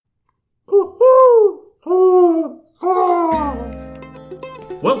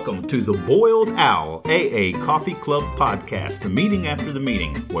Welcome to the Boiled Owl AA Coffee Club podcast, the meeting after the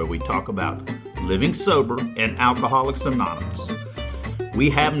meeting, where we talk about living sober and Alcoholics Anonymous.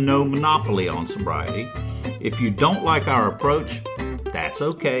 We have no monopoly on sobriety. If you don't like our approach, that's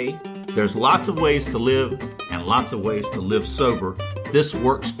okay. There's lots of ways to live and lots of ways to live sober. This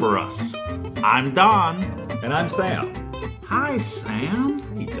works for us. I'm Don. And I'm Sam. Hi, Sam.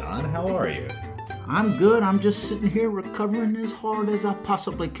 Hey, Don. How are you? I'm good. I'm just sitting here recovering as hard as I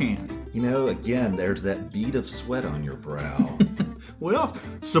possibly can. You know, again, there's that bead of sweat on your brow. Well,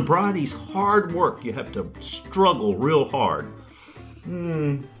 sobriety's hard work. You have to struggle real hard.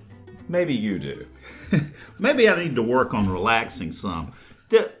 Maybe you do. Maybe I need to work on relaxing some.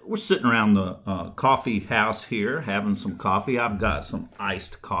 We're sitting around the coffee house here, having some coffee. I've got some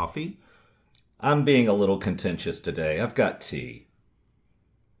iced coffee. I'm being a little contentious today. I've got tea.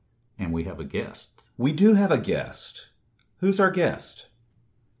 And we have a guest. We do have a guest. Who's our guest?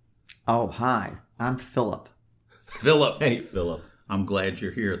 Oh, hi. I'm Philip. Philip. Hey, Philip. I'm glad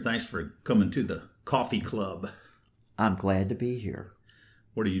you're here. Thanks for coming to the coffee club. I'm glad to be here.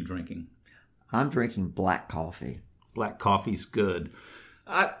 What are you drinking? I'm drinking black coffee. Black coffee's good.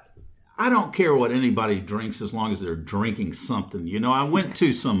 I don't care what anybody drinks as long as they're drinking something. You know, I went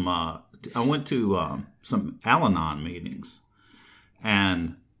to some Al-Anon meetings,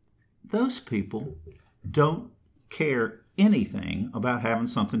 and those people don't care anything about having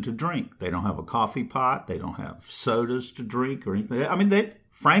something to drink. They don't have a coffee pot. They don't have sodas to drink or anything. I mean,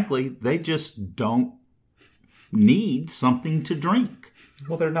 they just don't need something to drink.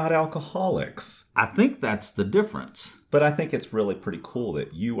 Well, they're not alcoholics. I think that's the difference. But I think it's really pretty cool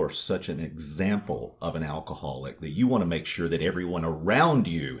that you are such an example of an alcoholic, that you want to make sure that everyone around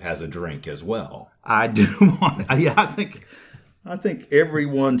you has a drink as well. I do want to. Yeah, I think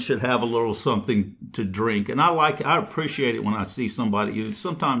everyone should have a little something to drink. And I appreciate it when I see somebody,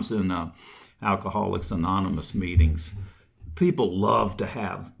 sometimes in Alcoholics Anonymous meetings, people love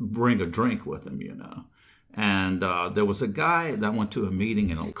to bring a drink with them, you know. And there was a guy that went to a meeting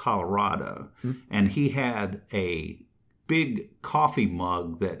in Colorado, and he had a big coffee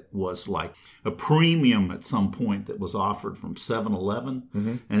mug that was like a premium at some point that was offered from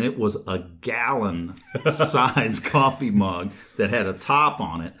 7-Eleven. And it was a gallon size coffee mug that had a top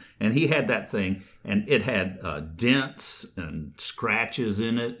on it. And he had that thing, and it had dents and scratches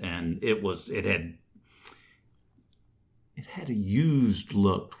in it, and it had a used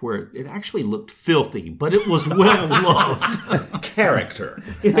look where it actually looked filthy, but it was well loved. Character.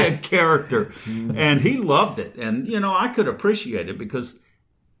 It had character. And he loved it. And, you know, I could appreciate it because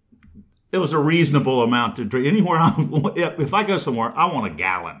it was a reasonable amount to drink. If I go somewhere, I want a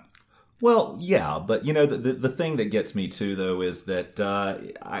gallon. Well, yeah, but, you know, the thing that gets me, too, though, is that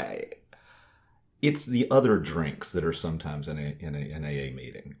it's the other drinks that are sometimes in an AA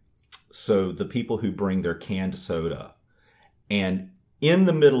meeting. So the people who bring their canned soda, and in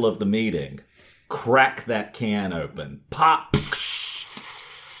the middle of the meeting, crack that can open. Pop.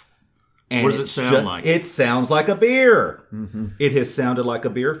 And what does it sound like? It sounds like a beer. It has sounded like a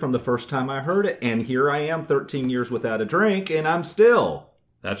beer from the first time I heard it. And here I am 13 years without a drink, and I'm still.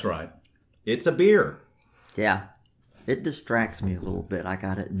 That's right. It's a beer. Yeah. It distracts me a little bit, I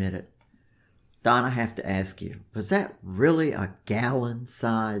gotta admit it. Don, I have to ask you, was that really a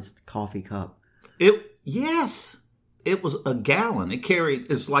gallon-sized coffee cup? Yes. It was a gallon.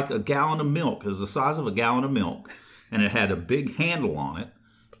 It's like a gallon of milk. It was the size of a gallon of milk. And it had a big handle on it.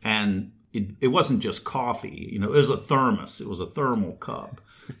 And it wasn't just coffee. You know, it was a thermos. It was a thermal cup.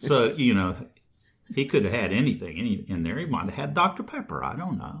 So, you know, he could have had anything in there. He might have had Dr. Pepper. I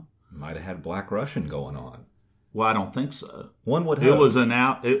don't know. Might have had Black Russian going on. Well, I don't think so. One would hope. It was an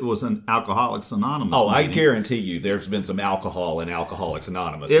Alcoholics Anonymous meeting. I guarantee you there's been some alcohol in Alcoholics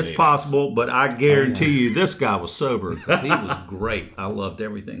Anonymous It's meetings. possible, but I guarantee you this guy was sober because he was great. I loved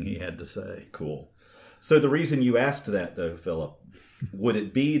everything he had to say. Cool. So the reason you asked that, though, Philip, would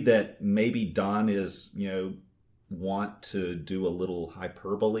it be that maybe Don is, want to do a little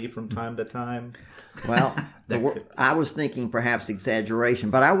hyperbole from time to time? Well, I was thinking perhaps exaggeration,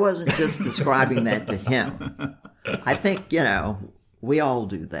 but I wasn't just describing that to him. I think, we all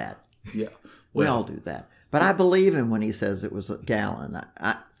do that. Yeah. We all do that. But I believe him when he says it was a gallon.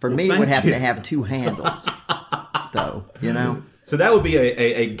 For me, it would have to have two handles, though, So that would be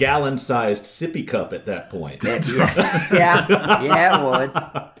a gallon-sized sippy cup at that point. Yeah, it would.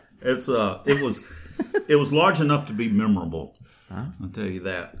 It was large enough to be memorable. I'll tell you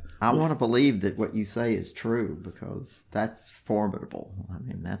that. I want to believe that what you say is true because that's formidable. I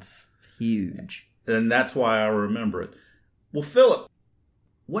mean, that's huge. And that's why I remember it. Well, Philip,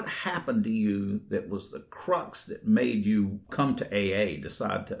 what happened to you that was the crux that made you come to AA,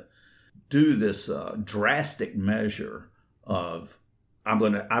 decide to do this drastic measure of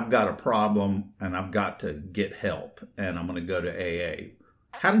I've got a problem and I've got to get help and I'm going to go to AA.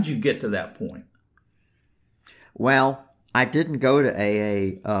 How did you get to that point? Well, I didn't go to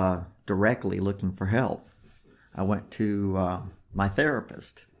AA directly looking for help. I went to my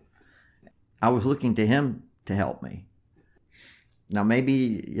therapist. I was looking to him to help me. Now,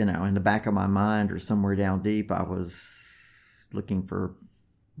 maybe, in the back of my mind or somewhere down deep, I was looking for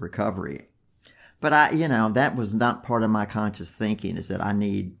recovery. But that was not part of my conscious thinking, is that I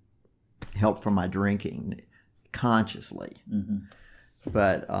need help from my drinking consciously. Mm-hmm.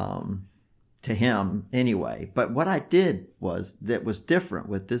 But to him anyway. But what I did that was different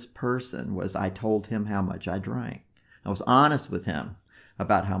with this person was I told him how much I drank. I was honest with him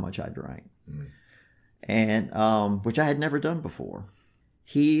about how much I drank. Mm. And which I had never done before.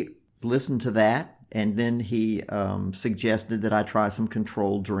 He listened to that, and then he suggested that I try some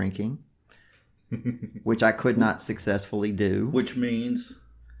controlled drinking, which I could not successfully do. Which means,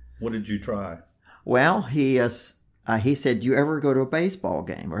 what did you try? Well, he said, "Do you ever go to a baseball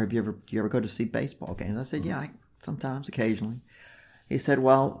game, or do you ever go to see baseball games?" I said, "Yeah, sometimes, occasionally." He said,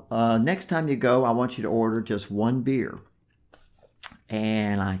 "Well, next time you go, I want you to order just one beer."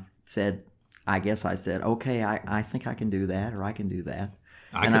 And I said, "Okay, I think I can do that, or I can do that."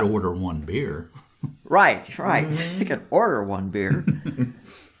 I could order one beer. Right. Mm-hmm. I could order one beer.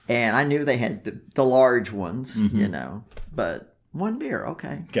 And I knew they had the large ones, mm-hmm. But one beer,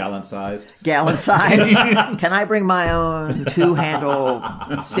 okay. Gallon sized. Can I bring my own 2-handle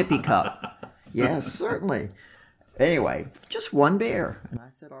sippy cup? Yes, certainly. Anyway, just one beer. And I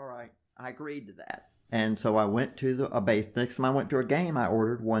said, all right. I agreed to that. And so I went to next time I went to a game, I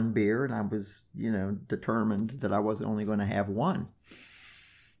ordered one beer, and I was, determined that I wasn't only going to have one.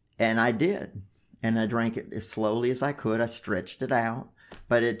 And I did. And I drank it as slowly as I could. I stretched it out,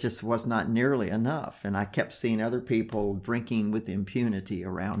 but it just was not nearly enough. And I kept seeing other people drinking with impunity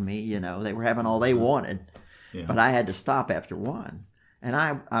around me. They were having all they wanted, but I had to stop after one. And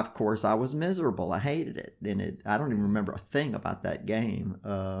I was miserable. I hated it. And I don't even remember a thing about that game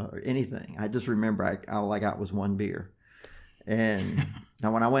or anything. I just remember all I got was one beer. And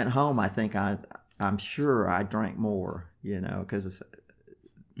now when I went home, I think I'm sure I drank more, because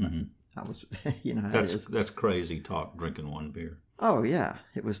mm-hmm. I was, that's crazy talk, drinking one beer. Oh, yeah.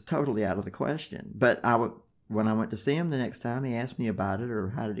 It was totally out of the question. But when I went to see him the next time, he asked me about it or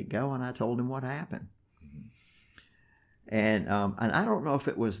how did it go, and I told him what happened. And I don't know if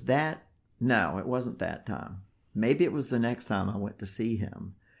it was that. No, it wasn't that time. Maybe it was the next time I went to see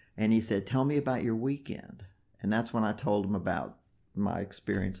him. And he said, "Tell me about your weekend." And that's when I told him about my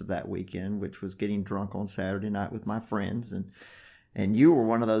experience of that weekend, which was getting drunk on Saturday night with my friends. And you were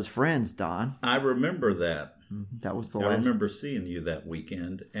one of those friends, Don. I remember that. That was I remember seeing you that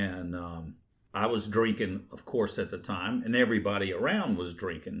weekend. And I was drinking, of course, at the time. And everybody around was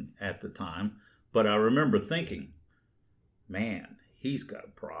drinking at the time. But I remember thinking, man, he's got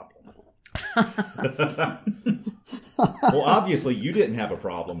a problem. Well, obviously you didn't have a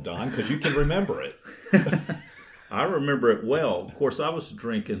problem, Don, because you can remember it. I remember it well. Of course, I was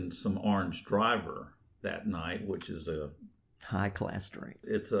drinking some Orange Driver that night, which is a high-class drink.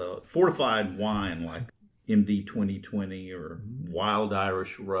 It's a fortified wine like MD 2020 or Wild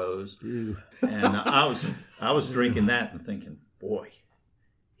Irish Rose. Ew. And I was drinking that and thinking, boy,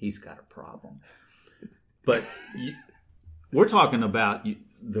 he's got a problem. But we're talking about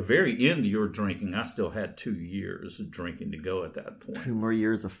the very end of your drinking. I still had 2 years of drinking to go at that point. 2 more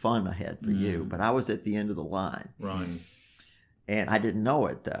years of fun ahead for you, but I was at the end of the line. Right. And I didn't know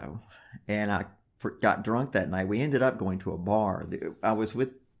it, though. And I got drunk that night. We ended up going to a bar. I was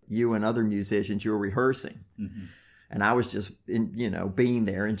with you and other musicians. You were rehearsing. Mm-hmm. And I was just, being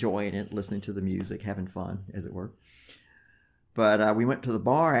there, enjoying it, listening to the music, having fun, as it were. But we went to the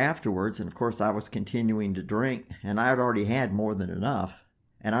bar afterwards, and of course I was continuing to drink, and I had already had more than enough.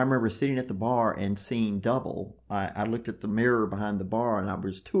 And I remember sitting at the bar and seeing double. I looked at the mirror behind the bar, and there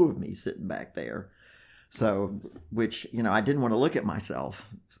was 2 of me sitting back there. So, which, I didn't want to look at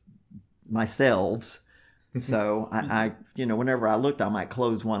myself. So I whenever I looked, I might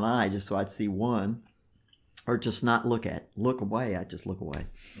close one eye just so I'd see one, or just not look away. I'd just look away.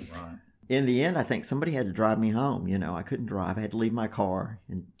 Right. In the end, I think somebody had to drive me home. I couldn't drive. I had to leave my car,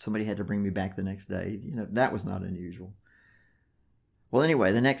 and somebody had to bring me back the next day. That was not unusual. Well,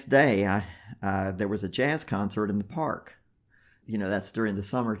 anyway, the next day, there was a jazz concert in the park. That's during the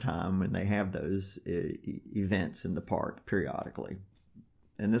summertime when they have those events in the park periodically.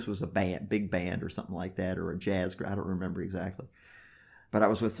 And this was a big band or something like that, or a jazz group. I don't remember exactly. But I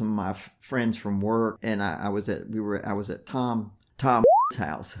was with some of my friends from work, and I was at Tom's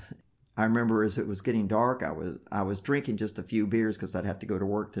house. I remember as it was getting dark, I was drinking just a few beers because I'd have to go to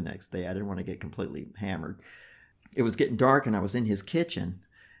work the next day. I didn't want to get completely hammered. It was getting dark, and I was in his kitchen,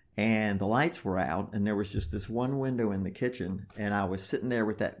 and the lights were out, and there was just this one window in the kitchen, and I was sitting there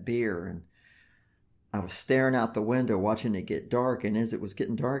with that beer, and I was staring out the window watching it get dark, and as it was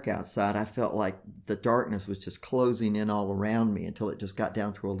getting dark outside, I felt like the darkness was just closing in all around me until it just got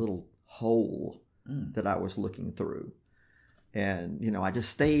down to a little hole that I was looking through. And, I just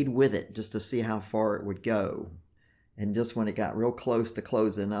stayed with it just to see how far it would go. And just when it got real close to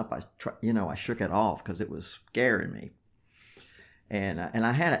closing up, I shook it off because it was scaring me. And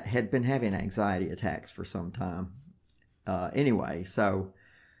I had been having anxiety attacks for some time. Anyway, so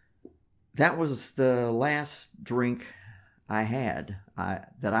that was the last drink I had,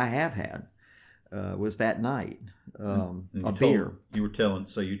 that I have had, was that night, beer. You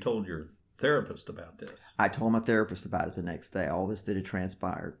told your therapist about this. I told my therapist about it the next day, all this that had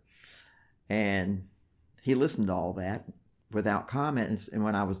transpired. And he listened to all that without comment. And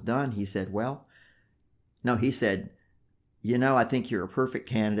when I was done, he said, he said, I think you're a perfect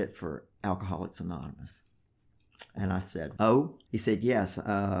candidate for Alcoholics Anonymous. And I said, oh? He said, yes.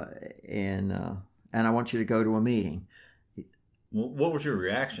 And I want you to go to a meeting. What was your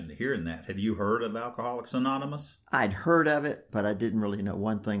reaction to hearing that? Had you heard of Alcoholics Anonymous? I'd heard of it, but I didn't really know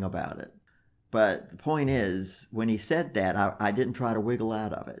one thing about it. But the point is, when he said that, I didn't try to wiggle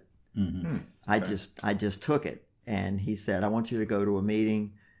out of it. Mm-hmm. I just took it. And he said, I want you to go to a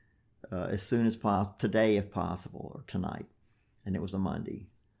meeting as soon as possible, today if possible, or tonight. And it was a Monday.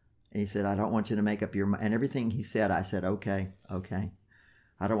 And he said, I don't want you to make up your mind. And everything he said, I said, okay.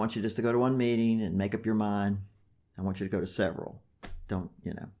 I don't want you just to go to one meeting and make up your mind. I want you to go to several. Don't,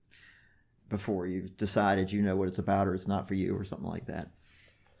 before you've decided what it's about or it's not for you or something like that.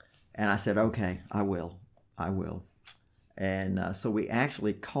 And I said, okay, I will. And so we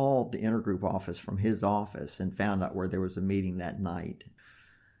actually called the intergroup office from his office and found out where there was a meeting that night.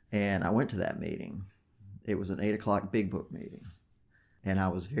 And I went to that meeting. It was an 8:00 Big Book meeting. And I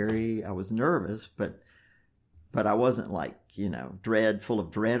was nervous, but I wasn't full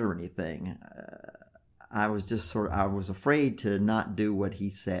of dread or anything. I was just I was afraid to not do what he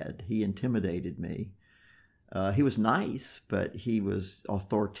said. He intimidated me. He was nice, but he was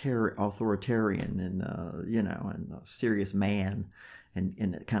authoritarian and, and a serious man. And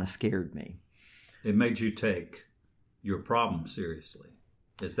it kind of scared me. It made you take your problem seriously.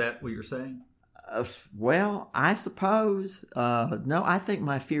 Is that what you're saying? Well, I suppose. No, I think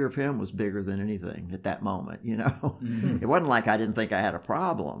my fear of him was bigger than anything at that moment. Mm-hmm. It wasn't like I didn't think I had a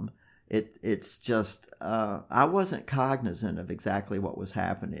problem. It's just I wasn't cognizant of exactly what was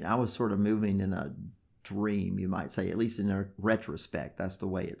happening. I was sort of moving in a dream, you might say, at least in a retrospect. That's the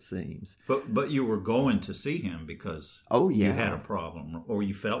way it seems. But you were going to see him because you had a problem, or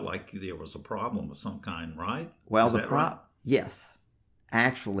you felt like there was a problem of some kind, right? Well, right? Yes.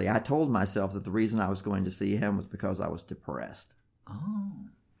 Actually, I told myself that the reason I was going to see him was because I was depressed. Oh.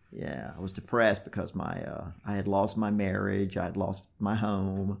 Yeah, I was depressed because I had lost my marriage. I had lost my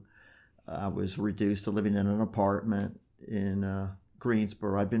home. I was reduced to living in an apartment in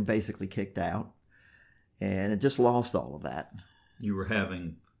Greensboro. I'd been basically kicked out, and it just lost all of that. You were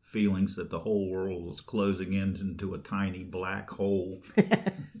having feelings that the whole world was closing in into a tiny black hole.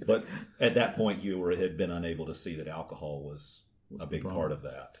 But at that point, you had been unable to see that alcohol was a big part of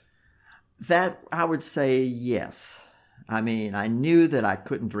that. That, I would say, yes. I mean, I knew that I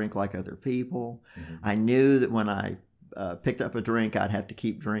couldn't drink like other people. Mm-hmm. I knew that when I picked up a drink, I'd have to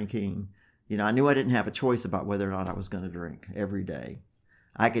keep drinking. I knew I didn't have a choice about whether or not I was going to drink every day.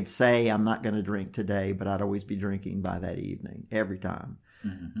 I could say I'm not going to drink today, but I'd always be drinking by that evening, every time.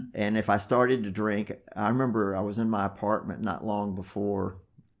 Mm-hmm. And if I started to drink, I remember I was in my apartment not long before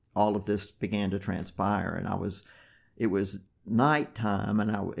all of this began to transpire, and it was nighttime,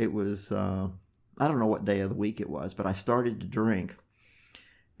 and it was I don't know what day of the week it was, but I started to drink,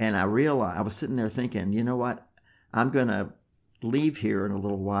 and I realized, I was sitting there thinking, you know what, I'm going to leave here in a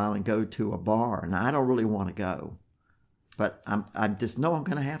little while and go to a bar, and I don't really want to go, but I just know I'm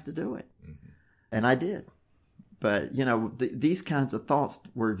going to have to do it. Mm-hmm. And I did. But, these kinds of thoughts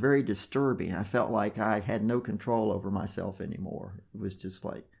were very disturbing. I felt like I had no control over myself anymore. It was just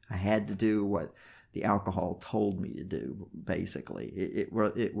like I had to do what the alcohol told me to do, basically. It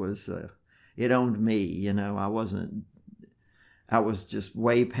owned me, I was just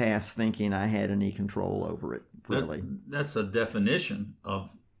way past thinking I had any control over it, really. That's a definition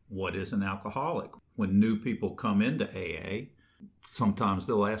of what is an alcoholic. When new people come into AA, sometimes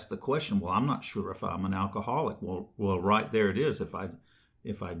they'll ask the question, well, I'm not sure if I'm an alcoholic. Well, right there it is. If I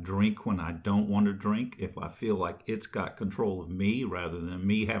if I drink when I don't want to drink, if I feel like it's got control of me rather than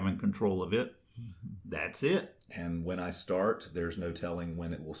me having control of it, that's it. And when I start, there's no telling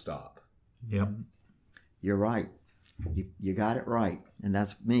when it will stop. Yep. You're right. You got it right. And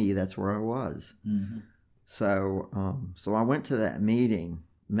that's me. That's where I was. Mm-hmm. So I went to that meeting.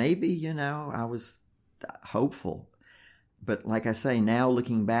 Maybe, I was hopeful. But like I say, now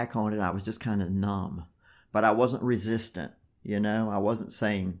looking back on it, I was just kind of numb. But I wasn't resistant, I wasn't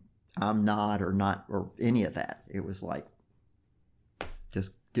saying I'm not or any of that. It was like,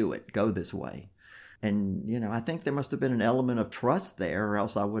 just do it. Go this way. And, I think there must have been an element of trust there, or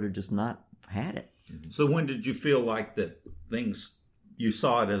else I would have just not had it. So when did you feel like that you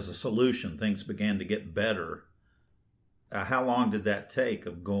saw it as a solution, things began to get better? How long did that take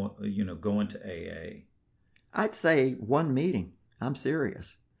of going to AA? I'd say one meeting. I'm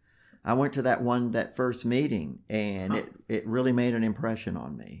serious. I went to that first meeting, and it really made an impression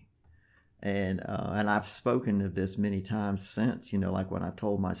on me. And I've spoken of this many times since, like when I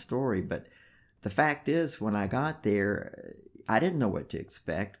told my story. But the fact is, when I got there, I didn't know what to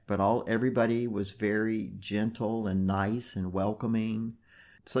expect, but everybody was very gentle and nice and welcoming.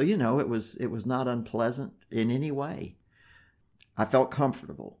 So, it was not unpleasant in any way. I felt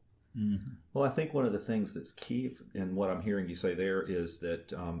comfortable. Mm-hmm. Well, I think one of the things that's key in what I'm hearing you say there is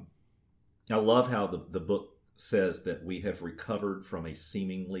that I love how the book says that we have recovered from a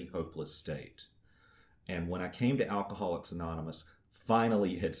seemingly hopeless state. And when I came to Alcoholics Anonymous,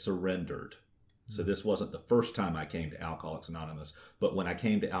 finally had surrendered. So this wasn't the first time I came to Alcoholics Anonymous, but when I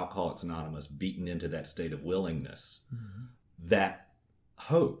came to Alcoholics Anonymous, beaten into that state of willingness, that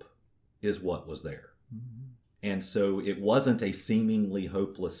hope is what was there. And so it wasn't a seemingly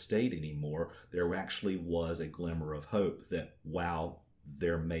hopeless state anymore. There actually was a glimmer of hope that, wow,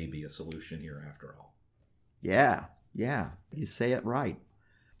 there may be a solution here after all. Yeah, you say it right.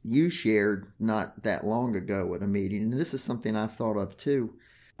 You shared not that long ago at a meeting, and this is something I've thought of too.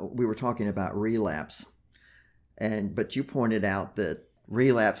 We were talking about relapse, but you pointed out that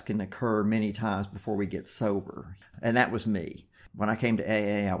relapse can occur many times before we get sober, and that was me. When I came to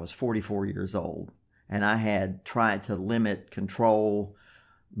AA, I was 44 years old, and I had tried to control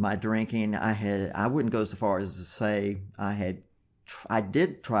my drinking. I wouldn't go so far as to say I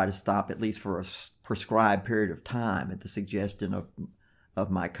did try to stop, at least for a prescribed period of time, at the suggestion of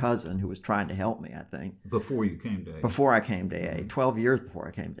my cousin, who was trying to help me, I think. Before you came to AA? Before I came to AA, 12 years before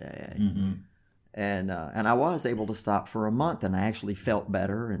I came to AA. Mm-hmm. And I was able to stop for a month, and I actually felt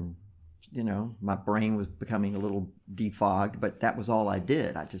better, and, my brain was becoming a little defogged, but that was all I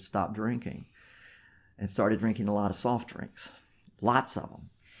did. I just stopped drinking and started drinking a lot of soft drinks, lots of them.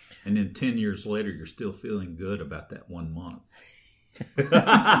 And then 10 years later, you're still feeling good about that 1 month.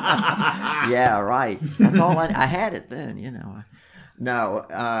 Yeah, right. That's all I had it then, No,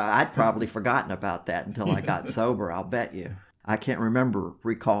 I'd probably forgotten about that until I got sober, I'll bet you. I can't remember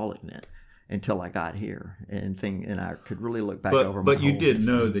recalling it until I got here and I could really look back over my But you whole did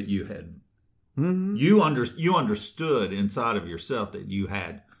history. know that you had, Mm-hmm. you understood inside of yourself that you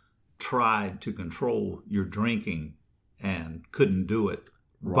had tried to control your drinking and couldn't do it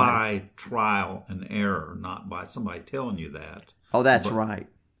by trial and error, not by somebody telling you that. Oh, that's right.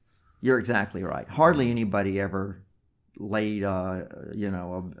 You're exactly right. Hardly anybody ever laid, a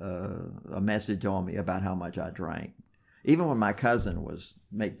message on me about how much I drank. Even when my cousin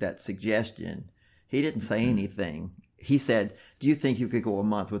make that suggestion, he didn't say anything. He said, "Do you think you could go a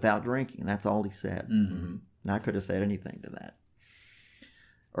month without drinking?" That's all he said. Mm-hmm. And I could have said anything to that,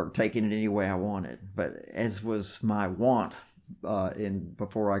 or taken it any way I wanted. But as was my wont,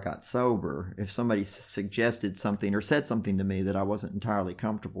 before I got sober, if somebody suggested something or said something to me that I wasn't entirely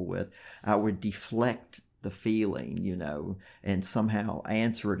comfortable with, I would deflect the feeling, and somehow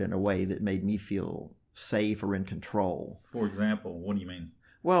answer it in a way that made me feel safe or in control. For example, what do you mean?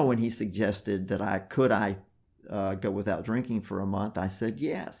 Well, when he suggested that I could go without drinking for a month, I said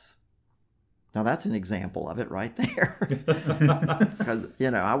yes. Now that's an example of it right there. Because,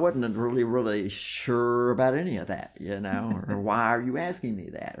 I wasn't really, really sure about any of that, or why are you asking me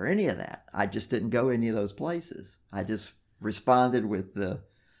that or any of that. I just didn't go any of those places. I just responded with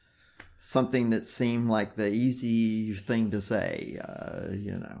something that seemed like the easy thing to say,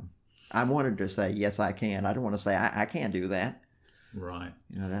 I wanted to say, yes, I can. I don't want to say, I can't do that. Right.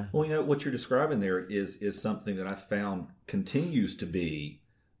 Well, what you're describing there is something that I found continues to be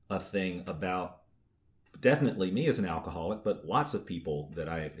a thing about definitely me as an alcoholic, but lots of people that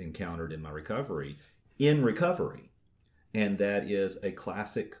I have encountered in my recovery, and that is a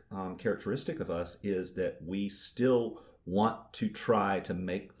classic characteristic of us, is that we still want to try to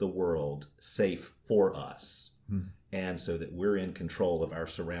make the world safe for us. and so that we're in control of our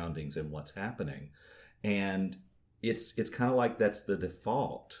surroundings and what's happening. And it's kind of like that's the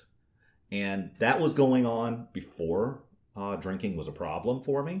default. And that was going on before drinking was a problem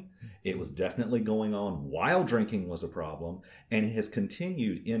for me. It was definitely going on while drinking was a problem, and it has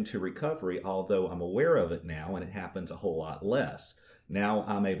continued into recovery, although I'm aware of it now and it happens a whole lot less. Now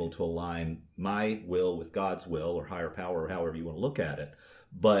I'm able to align my will with God's will or higher power, or however you want to look at it.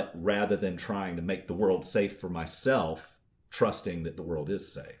 But rather than trying to make the world safe for myself, trusting that the world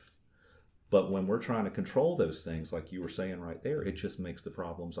is safe. But when we're trying to control those things, like you were saying right there, it just makes the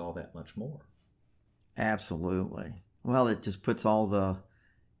problems all that much more. Absolutely. Well, it just puts all the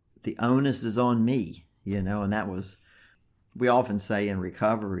onus is on me, and that was, we often say in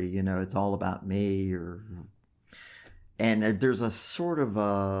recovery, it's all about me, and there's a sort of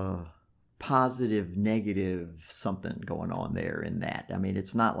a positive, negative something going on there in that. I mean,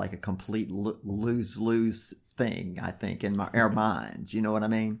 it's not like a complete lose-lose thing, I think, in our minds, you know what I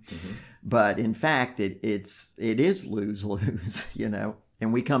mean? Mm-hmm. But in fact, it is lose-lose,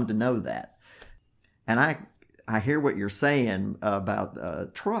 and we come to know that. And I hear what you're saying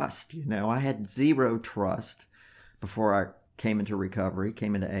about trust. I had zero trust before I came into recovery,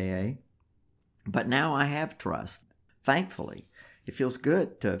 came into AA. But now I have trust, thankfully. It feels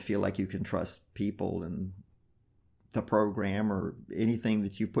good to feel like you can trust people and the program or anything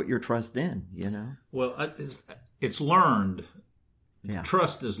that you put your trust in, Well, it's learned. Yeah.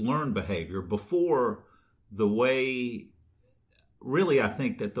 Trust is learned behavior. Before, the way, really, I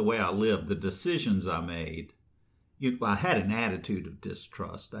think that the way I lived, the decisions I made, I had an attitude of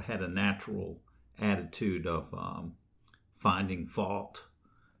distrust. I had a natural attitude of finding fault.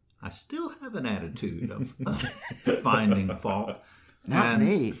 I still have an attitude of finding fault. Not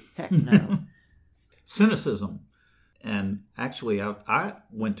me. Heck no. Cynicism. And actually, I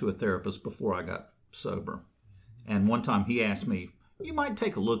went to a therapist before I got sober. And one time he asked me, you might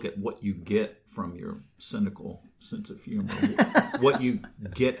take a look at what you get from your cynical sense of humor, what you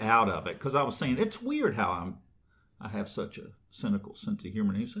get out of it. Because I was saying, it's weird how I have such a cynical sense of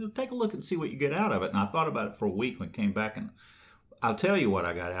humor. And he said, take a look and see what you get out of it. And I thought about it for a week and came back, and I'll tell you what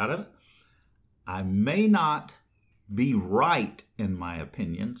I got out of it. I may not be right in my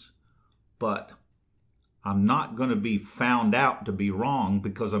opinions, but I'm not going to be found out to be wrong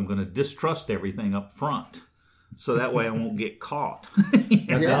because I'm going to distrust everything up front. So that way I won't get caught.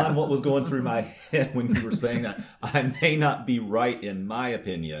 Now, Don, what was going through my head when you were saying that? I may not be right in my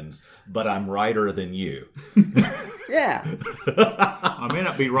opinions, but I'm righter than you. Yeah. I may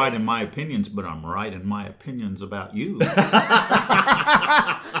not be right in my opinions, but I'm right in my opinions about you.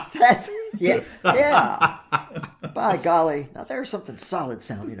 Yeah. By golly, now there's something solid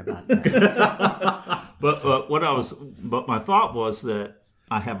sounding about that. But my thought was that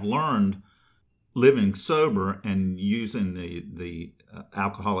I have learned living sober and using the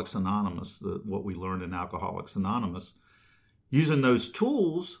Alcoholics Anonymous, what we learned in Alcoholics Anonymous, using those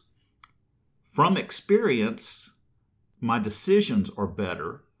tools from experience, my decisions are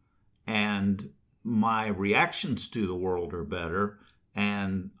better and my reactions to the world are better,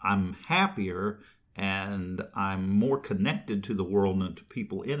 and I'm happier and I'm more connected to the world and to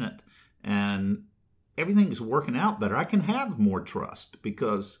people in it, and everything's working out better. I can have more trust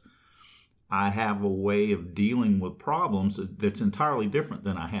because I have a way of dealing with problems that's entirely different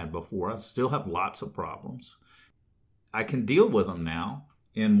than I had before. I still have lots of problems. I can deal with them now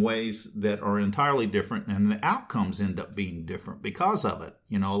in ways that are entirely different, and the outcomes end up being different because of it.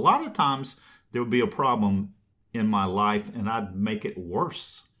 A lot of times there would be a problem in my life and I'd make it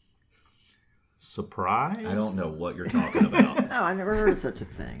worse. Surprise? I don't know what you're talking about. No, I never heard of such a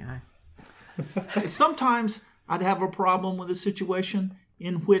thing. Sometimes I'd have a problem with a situation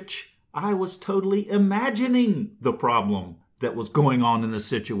in which I was totally imagining the problem that was going on in the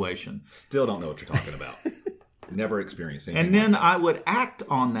situation. Still don't know what you're talking about. Never experienced anything. And then I would act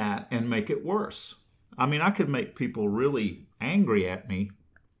on that and make it worse. I mean, I could make people really angry at me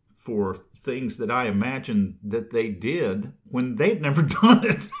for things that I imagined that they did when they'd never done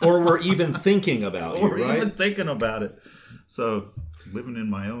it. Or were even thinking about it, right? Or even thinking about it. So, living in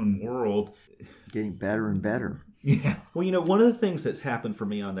my own world. Getting better and better. Yeah. Well, one of the things that's happened for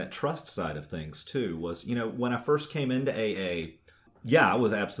me on that trust side of things, too, was, when I first came into AA, I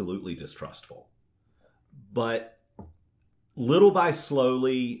was absolutely distrustful. But little by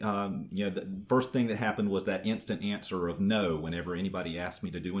slowly, the first thing that happened was that instant answer of no. Whenever anybody asked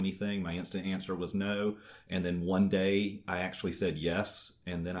me to do anything, my instant answer was no. And then one day I actually said yes.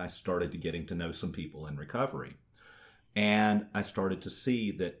 And then I started getting to know some people in recovery. And I started to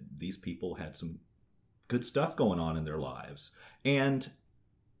see that these people had some good stuff going on in their lives. And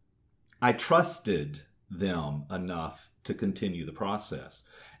I trusted them enough to continue the process.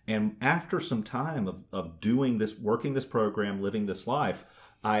 And after some time of doing this, working this program, living this life,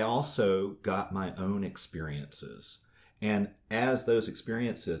 I also got my own experiences. And as those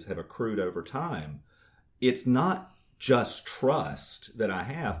experiences have accrued over time, it's not just trust that I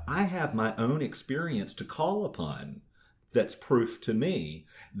have my own experience to call upon that's proof to me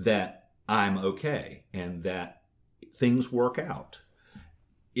that I'm okay and that things work out.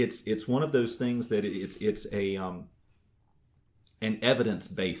 It's one of those things that it's an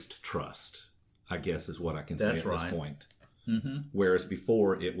evidence-based trust, I guess is what I can say at this point. Mm-hmm. Whereas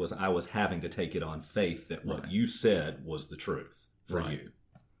before I was having to take it on faith that what you said was the truth for you.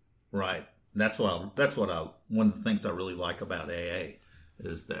 Right. That's one of the things I really like about AA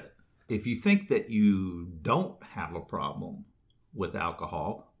is that if you think that you don't have a problem with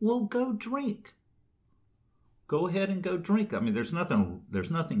alcohol, well, go drink. Go ahead and go drink. I mean, there's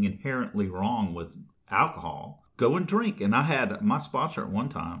nothing inherently wrong with alcohol. Go and drink. And I had my sponsor at one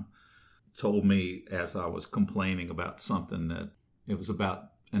time told me as I was complaining about something that it was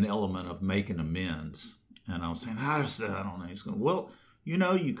about an element of making amends. And I was saying, I don't know. He's going, well,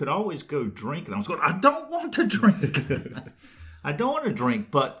 you could always go drink. And I was going, I don't want to drink. I don't want to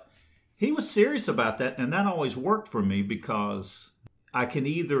drink. But he was serious about that. And that always worked for me because I can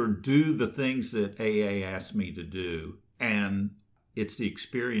either do the things that AA asked me to do. And it's the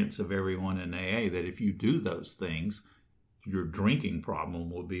experience of everyone in AA that if you do those things, your drinking problem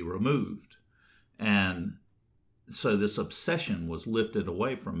will be removed. And so this obsession was lifted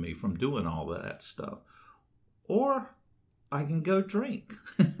away from me from doing all that stuff. Or I can go drink.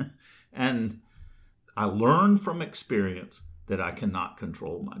 And I learned from experience that I cannot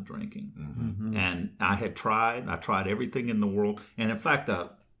control my drinking. Mm-hmm. And I tried everything in the world. And in fact, I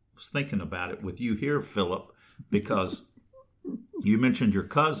was thinking about it with you here, Philip, because you mentioned your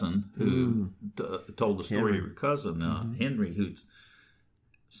cousin who told the story of your cousin, Henry, who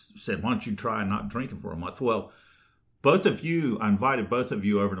said, why don't you try not drinking for a month? Well, I invited both of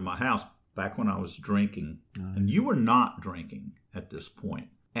you over to my house back when I was drinking, and you were not drinking at this point.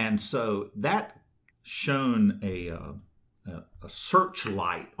 And so that shone a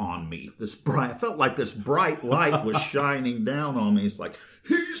searchlight on me. I felt like this bright light was shining down on me. It's like,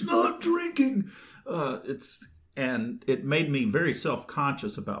 he's not drinking. And it made me very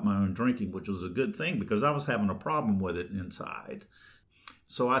self-conscious about my own drinking, which was a good thing because I was having a problem with it inside.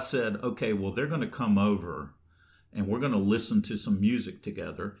 So I said, okay, well, they're going to come over and we're going to listen to some music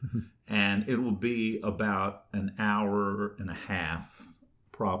together. And it will be about an hour and a half,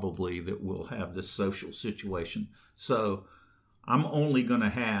 probably, that we'll have this social situation. So I'm only going to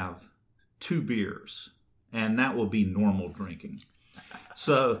have 2 beers, and that will be normal drinking.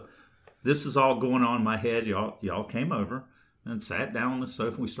 So this is all going on in my head. Y'all came over and sat down on the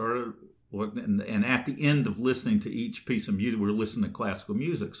sofa. We started, and at the end of listening to each piece of music, we were listening to classical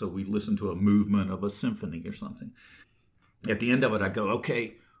music. So we listened to a movement of a symphony or something. At the end of it, I go,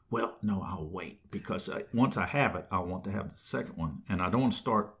 okay, well, no, I'll wait because once I have it, I want to have the second one. And I don't want to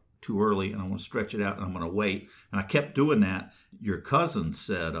start too early, and I want to stretch it out, and I'm going to wait. And I kept doing that. Your cousin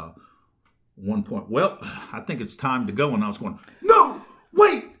said one point, well, I think it's time to go. And I was going, no,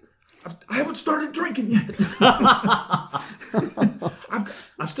 wait. I haven't started drinking yet.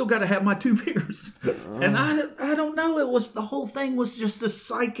 I've still got to have my 2 beers. And I don't know. The whole thing was just a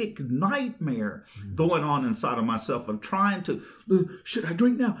psychic nightmare going on inside of myself of trying to, should I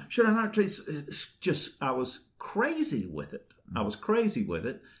drink now? Should I not drink? It's just, I was crazy with it.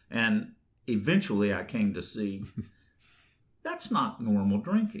 And eventually I came to see that's not normal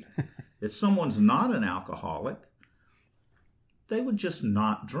drinking. If someone's not an alcoholic, they would just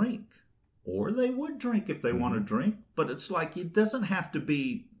not drink. Or they would drink if they want to drink. But it's like it doesn't have to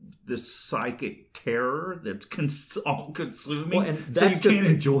be this psychic terror that's all-consuming. Well, and that's so you can't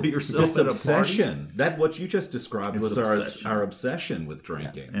enjoy yourself this at obsession. A party. That what you just described it's was obsession. our obsession with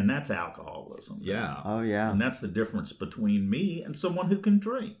drinking. And that's alcoholism. Yeah. Oh, yeah. And that's the difference between me and someone who can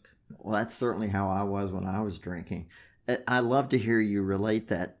drink. Well, that's certainly how I was when I was drinking. I love to hear you relate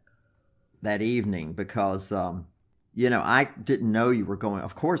that evening because... I didn't know you were going.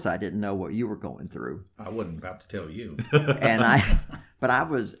 Of course, I didn't know what you were going through. I wasn't about to tell you. But I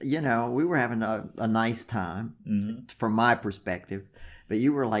was. We were having a nice time from my perspective. But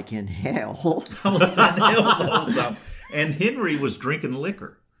you were like in hell. I was in hell the whole time. And Henry was drinking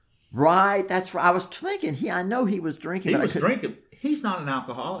liquor. Right. That's right. I was thinking. I know he was drinking. He was drinking. He's not an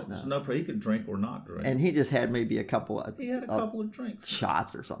alcoholic. No. He could drink or not drink. And he just had maybe a couple of. He had a couple of drinks,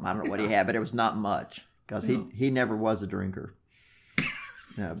 shots or something. I don't know what he had, but it was not much. Because he never was a drinker.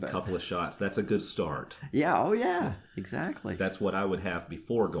 Yeah, A couple of shots. That's a good start. yeah, oh yeah, exactly. That's what I would have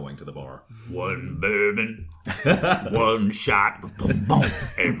before going to the bar. One bourbon, one shot, boom, boom,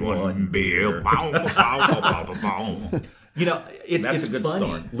 and one beer. Boom, boom, boom, boom, boom. You know, That's it's a good funny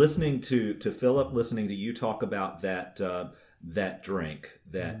start. listening to Philip, listening to you talk about that drink,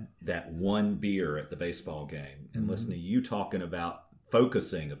 that one beer at the baseball game, and listening to you talking about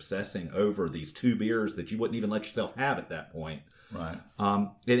obsessing over these 2 beers that you wouldn't even let yourself have at that point. Right.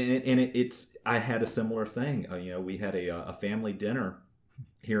 It's I had a similar thing. We had a family dinner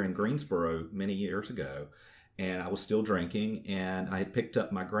here in Greensboro many years ago, and I was still drinking, and I had picked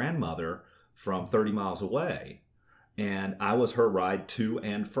up my grandmother from 30 miles away, and I was her ride to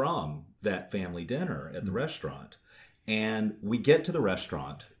and from that family dinner at the restaurant. And we get to the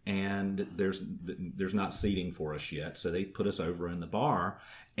restaurant, and there's not seating for us yet, so they put us over in the bar,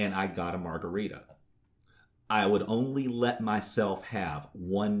 and I got a margarita. I would only let myself have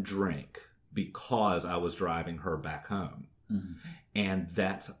one drink because I was driving her back home. Mm-hmm. And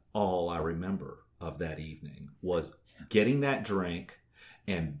that's all I remember of that evening, was getting that drink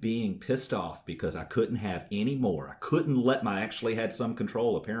and being pissed off because I couldn't have any more. I couldn't I actually had some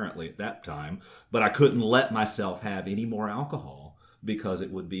control apparently at that time, but I couldn't let myself have any more alcohol because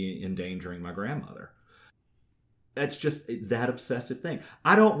it would be endangering my grandmother. That's just that obsessive thing.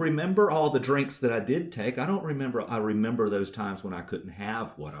 I don't remember all the drinks that I did take. I remember those times when I couldn't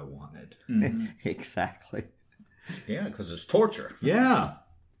have what I wanted. Mm-hmm. Exactly. Yeah, because it's torture. Yeah.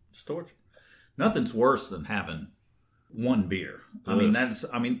 It's torture. Nothing's worse than having one beer. I mean,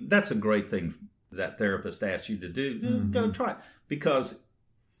 that's a great thing that therapist asks you to do. Mm-hmm. Go try it. Because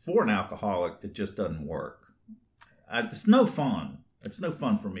for an alcoholic, it just doesn't work. It's no fun. It's no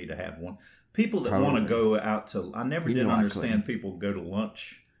fun for me to have one. People that want to go out to, I never did understand people go to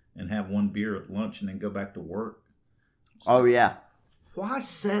lunch and have one beer at lunch and then go back to work. Oh yeah. Why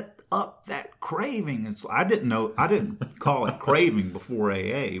set up that craving? I didn't call it craving before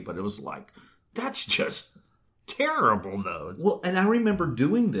AA, but it was like, that's just terrible though. Well, and I remember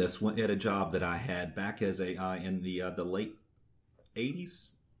doing this at a job that I had back as in the late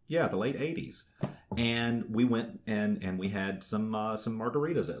 80s. Yeah, the late 80s. And we went and we had some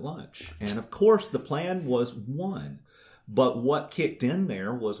margaritas at lunch. And of course the plan was one. But what kicked in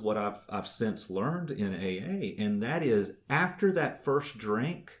there was what I've since learned in AA, and that is after that first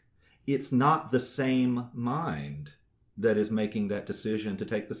drink, it's not the same mind that is making that decision to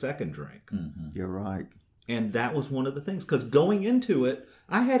take the second drink. Mm-hmm. You're right. And that was one of the things, because going into it,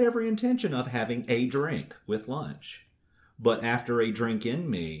 I had every intention of having a drink with lunch. But after a drink in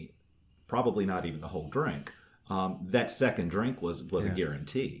me, probably not even the whole drink, that second drink was a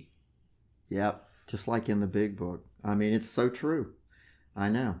guarantee. Yep, just like in the big book. I mean, it's so true. I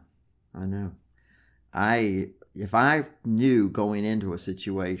know. If I knew going into a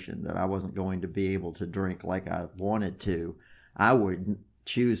situation that I wasn't going to be able to drink like I wanted to, I would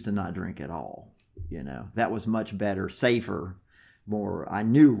choose to not drink at all. You know, that was much better, safer, more. I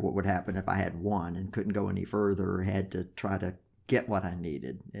knew what would happen if I had one and couldn't go any further, or had to try to get what I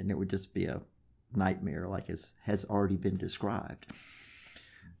needed, and it would just be a nightmare, like has already been described.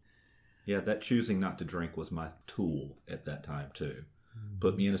 Yeah, that choosing not to drink was my tool at that time too.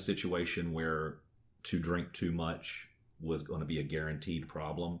 Put me in a situation where to drink too much was going to be a guaranteed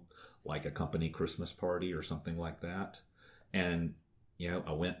problem, like a company Christmas party or something like that. And,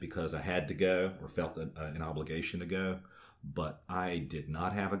 I went because I had to go or felt an obligation to go. But I did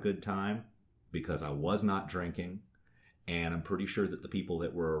not have a good time because I was not drinking. And I'm pretty sure that the people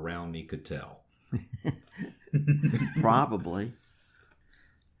that were around me could tell. Probably.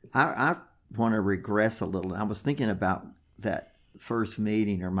 I want to regress a little. I was thinking about that first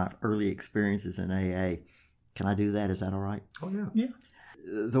meeting or my early experiences in AA. Can I do that? Is that all right? Oh, yeah. Yeah.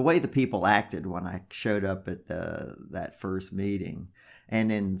 The way the people acted when I showed up at that first meeting,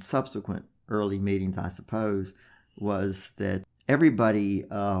 and in subsequent early meetings, I suppose, was that everybody,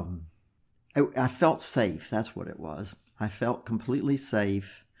 I felt safe. That's what it was. I felt completely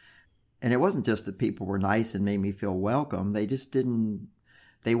safe. And it wasn't just that people were nice and made me feel welcome. They just didn't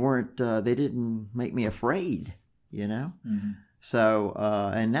make me afraid, Mm-hmm. So,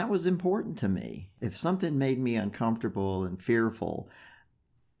 and that was important to me. If something made me uncomfortable and fearful,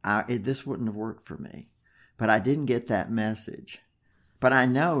 this wouldn't have worked for me. But I didn't get that message. But I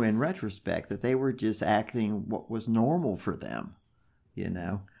know in retrospect that they were just acting what was normal for them.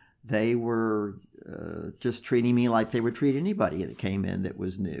 They were just treating me like they would treat anybody that came in that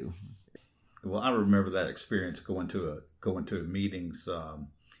was new. Well, I remember that experience going to meetings.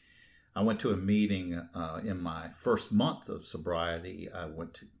 I went to a meeting in my first month of sobriety. I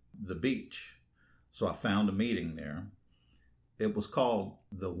went to the beach. So I found a meeting there. It was called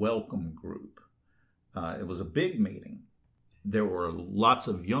the Welcome Group. It was a big meeting. There were lots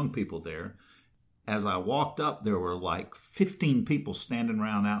of young people there. As I walked up, there were like 15 people standing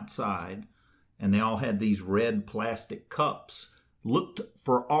around outside, and they all had these red plastic cups. Looked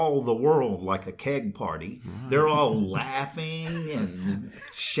for all the world like a keg party. They're all laughing and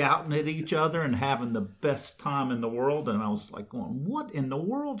shouting at each other and having the best time in the world. And I was like going, what in the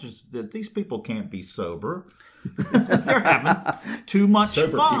world is that? These people can't be sober. They're having too much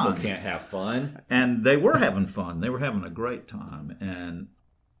Sober fun. people can't have fun. And they were having fun. They were having a great time. And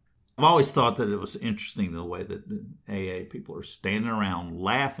I've always thought that it was interesting the way that the AA people are standing around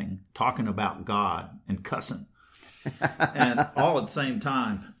laughing, talking about God and cussing. And all at the same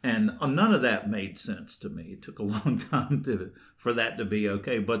time, and none of that made sense to me. It took a long time for that to be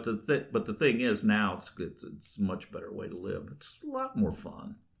okay. But the thing is, now it's a much better way to live. It's a lot more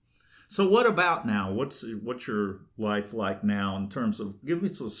fun. So what about now? What's your life like now in terms of? Give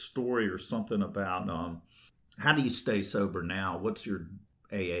us a story or something about how do you stay sober now? What's your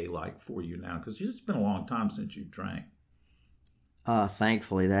AA like for you now? Because it's been a long time since you drank.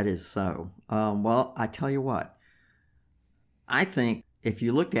 Thankfully, that is so. Well, I tell you what. I think if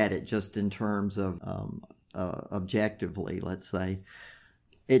you look at it just in terms of objectively, let's say,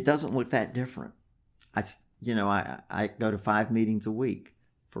 it doesn't look that different. I go to 5 meetings a week,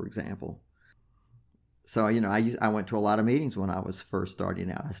 for example. So, I went to a lot of meetings when I was first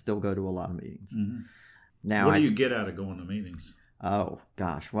starting out. I still go to a lot of meetings. Mm-hmm. Now, what do you get out of going to meetings? Oh,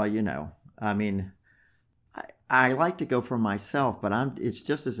 gosh. Well, I like to go for myself, but it's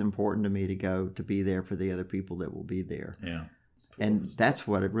just as important to me to be there for the other people that will be there. Yeah. And that's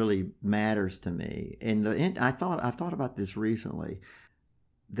what it really matters to me. And I thought about this recently,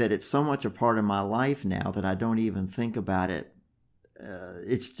 that it's so much a part of my life now that I don't even think about it.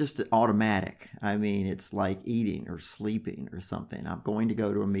 It's just automatic. I mean, it's like eating or sleeping or something. I'm going to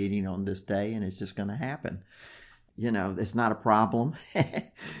go to a meeting on this day, and it's just going to happen. It's not a problem.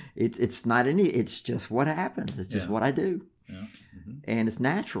 It's not any. It's just what happens. It's just what I do, and it's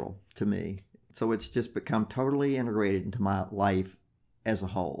natural to me. So it's just become totally integrated into my life as a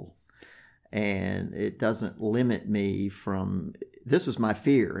whole. And it doesn't limit me from, this was my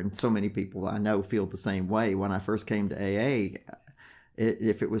fear. And so many people I know feel the same way. When I first came to AA,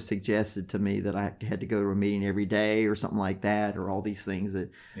 if it was suggested to me that I had to go to a meeting every day or something like that, or all these things that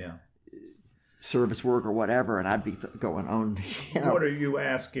service work or whatever, and I'd be going on. What are you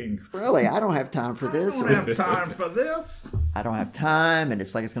asking? Really, I don't have time for this. I don't have time for this. I don't have time, and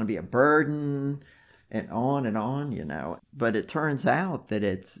it's like it's going to be a burden, and on, But it turns out that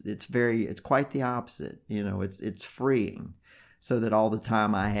it's quite the opposite. It's freeing, so that all the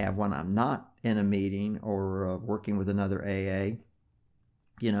time I have when I'm not in a meeting or working with another AA,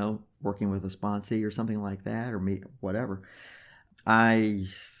 working with a sponsee or something like that, or whatever,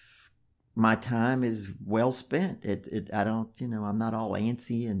 my time is well spent. I don't, I'm not all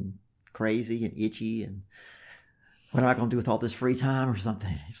antsy and crazy and itchy and what am I going to do with all this free time or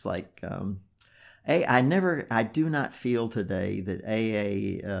something? It's like, I do not feel today that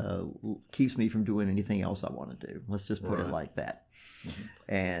AA keeps me from doing anything else I want to do. Let's just put it like that.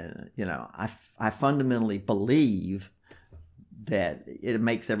 Mm-hmm. And, I fundamentally believe that it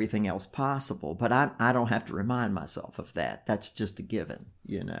makes everything else possible, but I don't have to remind myself of that. That's just a given,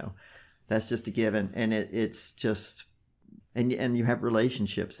 That's just a given, and it's just, and you have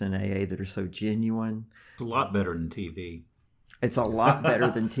relationships in AA that are so genuine. It's a lot better than TV. It's a lot better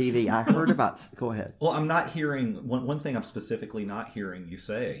than TV. I heard about. Go ahead. Well, I'm not hearing one thing. I'm specifically not hearing you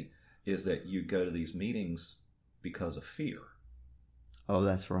say is that you go to these meetings because of fear. Oh,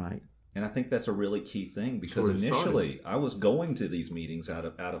 that's right. And I think that's a really key thing, because initially I was going to these meetings out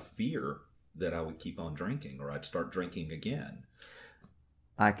of fear that I would keep on drinking or I'd start drinking again.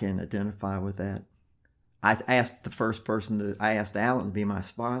 I can identify with that. I asked I asked Alan to be my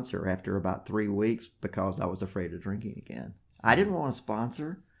sponsor after about 3 weeks because I was afraid of drinking again. I didn't want a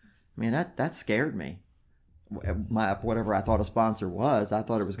sponsor. I mean, that scared me. Whatever I thought a sponsor was, I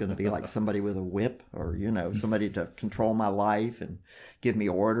thought it was going to be like somebody with a whip or, somebody to control my life and give me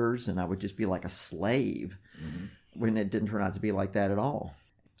orders, and I would just be like a slave. Mm-hmm. When it didn't turn out to be like that at all.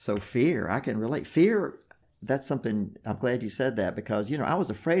 So fear, I can relate. Fear, that's something, I'm glad you said that, because, I was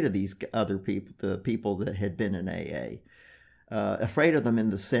afraid of these other people, the people that had been in AA. Afraid of them in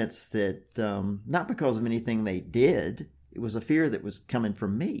the sense that, not because of anything they did, it was a fear that was coming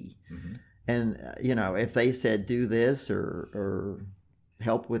from me. Mm-hmm. And, if they said do this or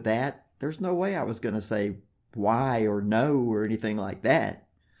help with that, there's no way I was going to say why or no or anything like that.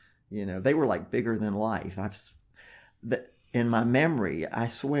 They were like bigger than life. In my memory, I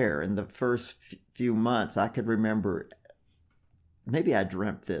swear, in the first few months, I could remember maybe I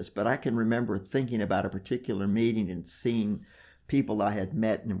dreamt this, but I can remember thinking about a particular meeting and seeing people I had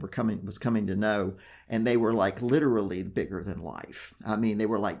met and was coming to know, and they were like literally bigger than life. I mean, they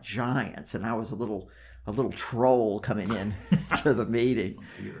were like giants, and I was a little troll coming in to the meeting.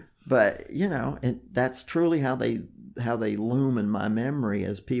 But and that's truly how they loom in my memory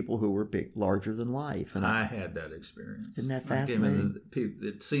as people who were larger than life. And I had that experience. Isn't that fascinating?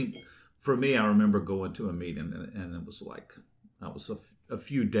 It seemed, for me, I remember going to a meeting, and it was like I was a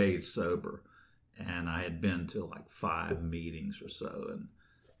few days sober, and I had been to like 5 meetings or so, and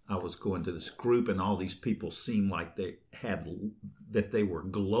I was going to this group, and all these people seemed like they were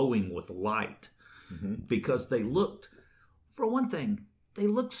glowing with light, because they looked, for one thing, they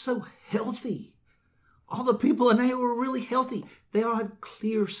looked so healthy. All the people in there were really healthy. They all had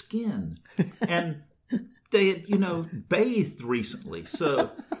clear skin, and they had, bathed recently.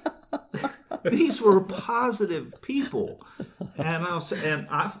 So these were positive people, and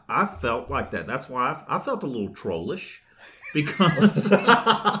I felt like that. That's why I felt a little trollish, because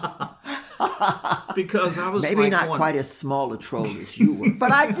I was maybe not quite as small a troll as you were,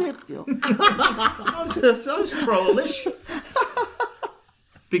 but I did feel I was trollish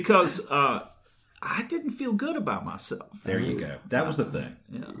because I didn't feel good about myself. There you go. That was the thing.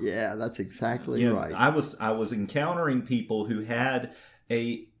 Yeah, that's exactly right. I was encountering people who had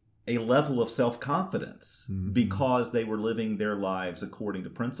a level of self-confidence because they were living their lives according to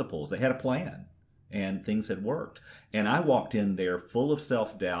principles. They had a plan, and things had worked. And I walked in there full of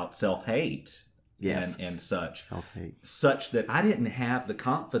self-doubt, self-hate, and such. Self-hate. Such that I didn't have the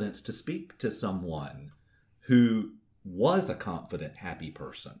confidence to speak to someone who was a confident, happy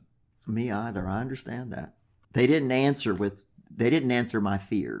person. Me either. I understand that. They didn't answer my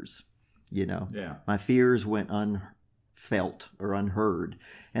fears, Yeah. My fears went unfelt or unheard,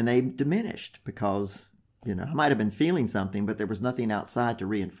 and they diminished because, I might have been feeling something, but there was nothing outside to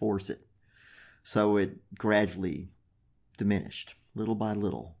reinforce it. So it gradually diminished little by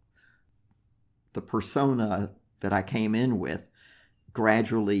little. The persona that I came in with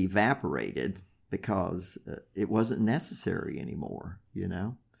gradually evaporated because it wasn't necessary anymore,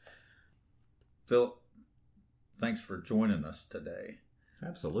 Phil, thanks for joining us today.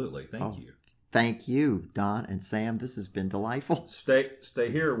 Absolutely. Thank you. Thank you, Don and Sam. This has been delightful. Stay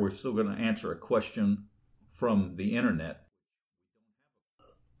here. We're still going to answer a question from the internet.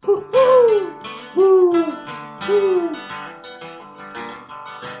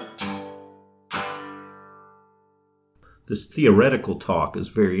 This theoretical talk is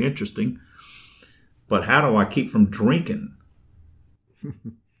very interesting, but how do I keep from drinking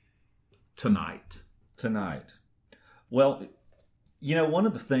tonight? Well, one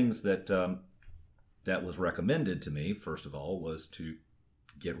of the things that that was recommended to me, first of all, was to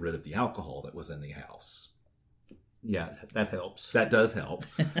get rid of the alcohol that was in the house. Yeah, that helps. That does help.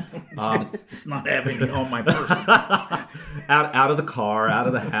 It's not having it on my person. out of the car, out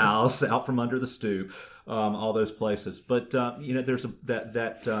of the house, out from under the stoop, all those places. But there's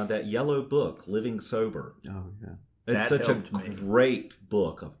that yellow book, Living Sober. Oh yeah. It's That such a helped me. great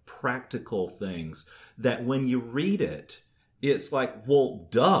book of practical things that when you read it, it's like, well,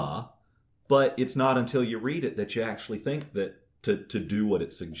 duh. But it's not until you read it that you actually think that to do what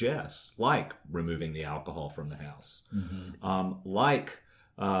it suggests, like removing the alcohol from the house, like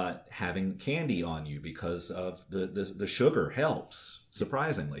having candy on you because of the sugar helps.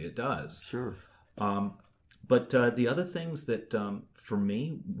 Surprisingly, it does. Sure. But the other things that, for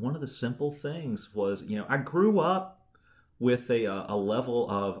me, one of the simple things was, I grew up with a level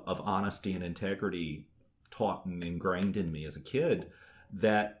of honesty and integrity taught and ingrained in me as a kid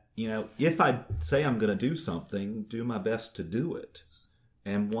that, if I say I'm going to do something, do my best to do it.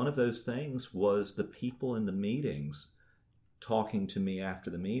 And one of those things was the people in the meetings talking to me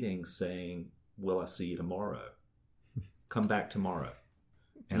after the meeting saying, will I see you tomorrow? Come back tomorrow.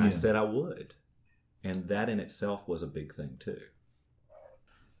 And I said I would. And that in itself was a big thing too.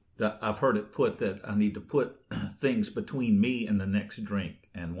 I've heard it put that I need to put things between me and the next drink.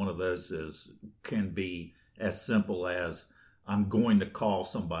 And one of those can be as simple as I'm going to call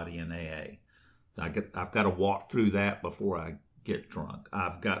somebody in AA. I've got to walk through that before I get drunk.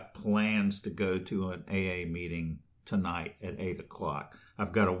 I've got plans to go to an AA meeting tonight at 8:00.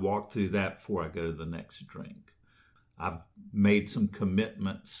 I've got to walk through that before I go to the next drink. I've made some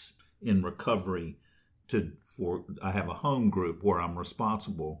commitments in recovery I have a home group where I'm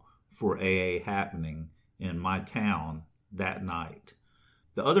responsible for AA happening in my town that night.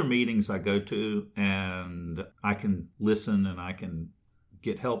 The other meetings I go to, and I can listen and I can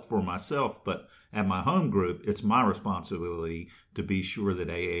get help for myself, but at my home group, it's my responsibility to be sure that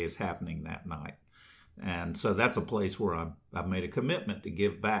AA is happening that night. And so that's a place where I've made a commitment to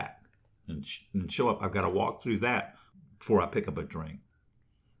give back and show up. I've got to walk through that before I pick up a drink.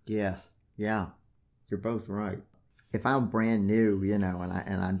 Yes. Yeah. You're both right. If I'm brand new, and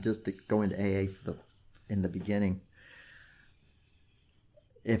I'm just going to AA in the beginning,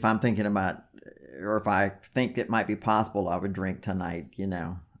 if I'm thinking about, or if I think it might be possible I would drink tonight,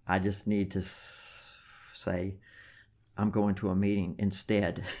 I just need to say, I'm going to a meeting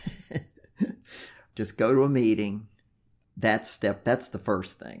instead. Just go to a meeting. That's the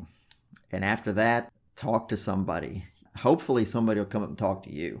first thing. And after that, talk to somebody. Hopefully somebody will come up and talk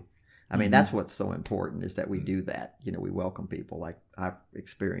to you. I mean, that's what's so important, is that we do that. We welcome people, like I've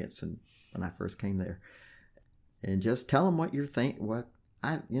experienced when I first came there. And just tell them what you think,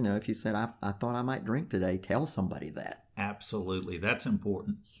 if you said, I thought I might drink today, tell somebody that. Absolutely. That's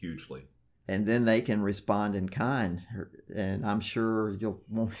important. Hugely. And then they can respond in kind. And I'm sure you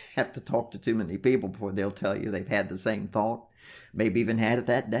won't have to talk to too many people before they'll tell you they've had the same thought, maybe even had it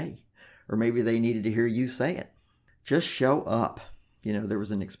that day. Or maybe they needed to hear you say it. Just show up. There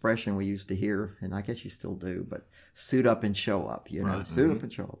was an expression we used to hear, and I guess you still do, but suit up and show up, Right. Suit up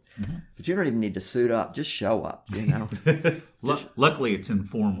and show up. Mm-hmm. But you don't even need to suit up. Just show up, Luckily, it's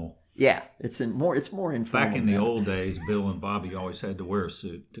informal. Yeah, it's more informal. Back in the old days, Bill and Bobby always had to wear a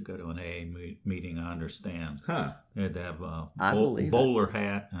suit to go to an AA meeting, I understand. Huh. They had to have a bowler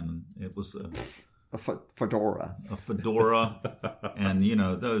hat, and it was a fedora. A fedora, and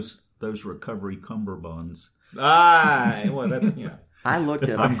those recovery cummerbunds. Well, that's, I looked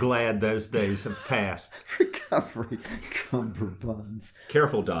at I'm glad those days have passed. Recovery cummerbunds.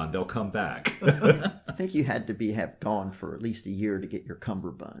 Careful, Don. They'll come back. I think you had to have gone for at least a year to get your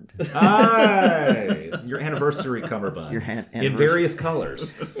cummerbund. Your anniversary cummerbund. In various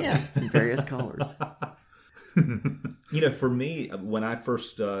colors. Yeah, in various colors. For me, when I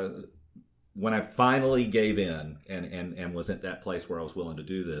first... when I finally gave in and was at that place where I was willing to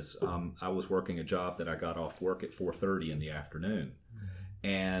do this, I was working a job that I got off work at 4:30 in the afternoon.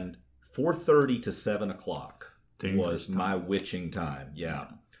 And 4:30 to 7 o'clock was my witching time.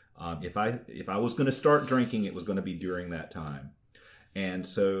 Yeah. If I was going to start drinking, it was going to be during that time. And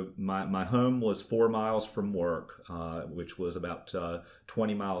so my home was 4 miles from work, which was about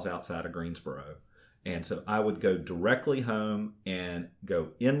 20 miles outside of Greensboro. And so I would go directly home and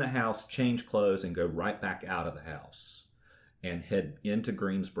go in the house, change clothes, and go right back out of the house and head into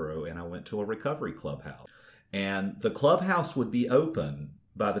Greensboro. And I went to a recovery clubhouse. And the clubhouse would be open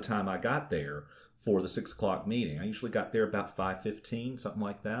by the time I got there for the 6 o'clock meeting. I usually got there about 5:15, something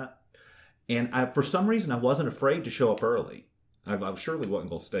like that. And for some reason, I wasn't afraid to show up early. I surely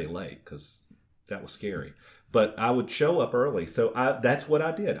wasn't going to stay late because that was scary. But I would show up early. So that's what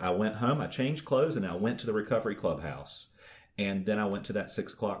I did. I went home, I changed clothes, and I went to the recovery clubhouse. And then I went to that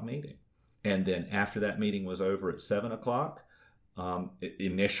 6 o'clock meeting. And then after that meeting was over at 7 o'clock,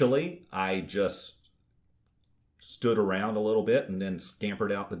 initially I just stood around a little bit and then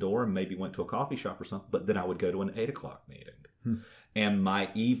scampered out the door and maybe went to a coffee shop or something. But then I would go to an 8 o'clock meeting. And my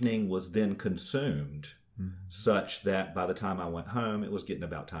evening was then consumed such that by the time I went home, it was getting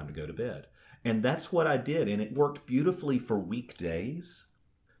about time to go to bed. And that's what I did. And it worked beautifully for weekdays,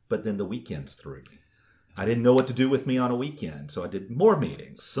 but then the weekends threw me. I didn't know what to do with me on a weekend, so I did more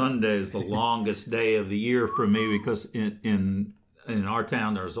meetings. Sunday is the longest day of the year for me because in our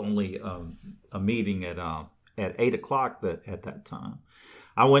town there's only a meeting at 8 o'clock at that time.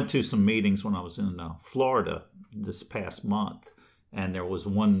 I went to some meetings when I was in Florida this past month, and there was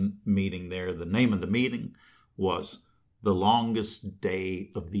one meeting there. The name of the meeting was The Longest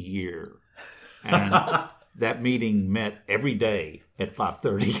Day of the Year. And that meeting met every day at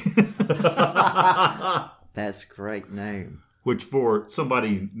 5:30. That's a great name. Which for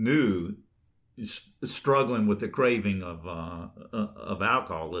somebody new, struggling with the craving of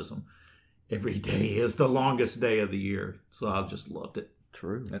alcoholism, every day is the longest day of the year. So I just loved it.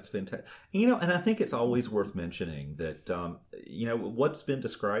 True. That's fantastic. And I think it's always worth mentioning that, what's been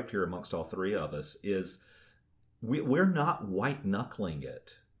described here amongst all three of us is we're not white-knuckling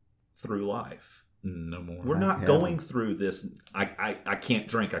it through life. No more. We're not going through this, I can't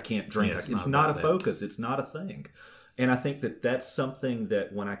drink. Yeah, it's not a focus. It's not a thing. And I think that that's something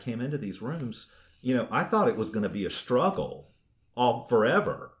that when I came into these rooms, I thought it was going to be a struggle all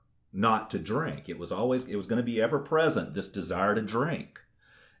forever not to drink. It was going to be ever present, this desire to drink.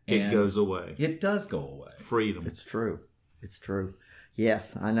 And it goes away. It does go away. Freedom. It's true.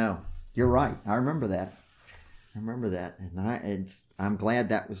 Yes, I know. You're right. I remember that. And I'm glad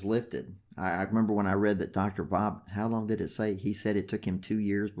that was lifted. I remember when I read that Dr. Bob, how long did it say? He said it took him 2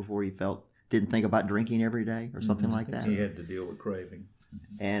 years before he didn't think about drinking every day or something like that. He had to deal with craving.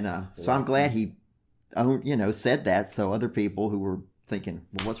 And so I'm glad he said that, so other people who were thinking,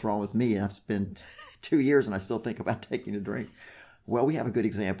 well, what's wrong with me? I've spent 2 years and I still think about taking a drink. Well, we have a good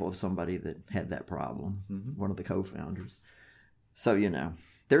example of somebody that had that problem, one of the co-founders. So,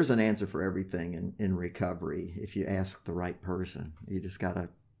 there's an answer for everything in recovery if you ask the right person. You just got to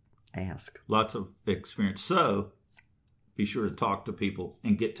ask. Lots of experience. So be sure to talk to people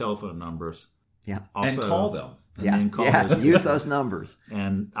and get telephone numbers. Yeah. Also, and call them. And use those numbers.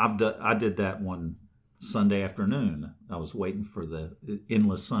 And I did that one Sunday afternoon. I was waiting for the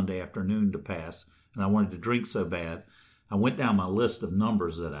endless Sunday afternoon to pass, and I wanted to drink so bad. I went down my list of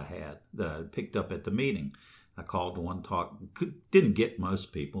numbers that I picked up at the meeting. I called one, didn't get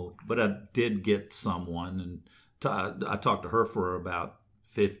most people, but I did get someone, and I talked to her for about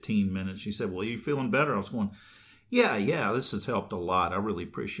 15 minutes. She said, well, you feeling better? I was going, yeah, this has helped a lot. I really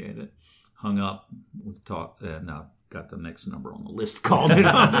appreciate it. Hung up, we talked, and got the next number on the list, called it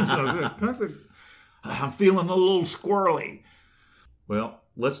up, and so I'm feeling a little squirrely. Well,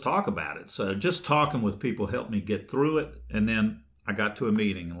 let's talk about it. So just talking with people helped me get through it, and then I got to a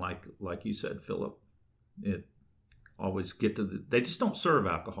meeting, and like you said, Philip, it always they just don't serve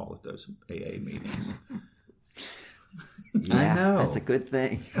alcohol at those AA meetings. Yeah, I know. That's a good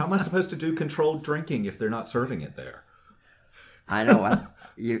thing. How am I supposed to do controlled drinking if they're not serving it there? I know.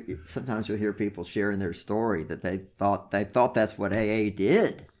 Sometimes you'll hear people sharing their story that they thought that's what AA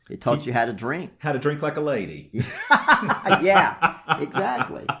did. It taught you how to drink. How to drink like a lady. Yeah,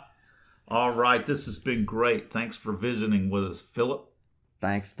 exactly. All right. This has been great. Thanks for visiting with us, Philip.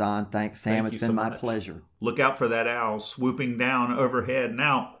 Thanks, Don. Thanks, Sam. It's been my pleasure. Look out for that owl swooping down overhead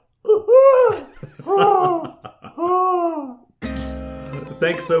now.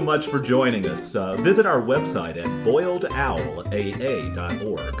 Thanks so much for joining us. Visit our website at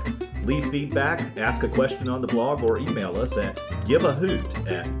boiledowlaa.org. Leave feedback, ask a question on the blog, or email us at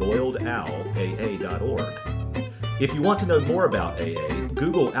giveahoot@boiledowlaa.org. If you want to know more about AA,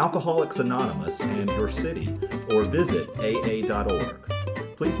 Google Alcoholics Anonymous and your city, or visit aa.org.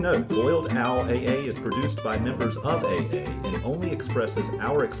 Please note, Boiled Owl AA is produced by members of AA and only expresses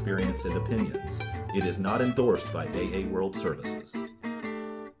our experience and opinions. It is not endorsed by AA World Services.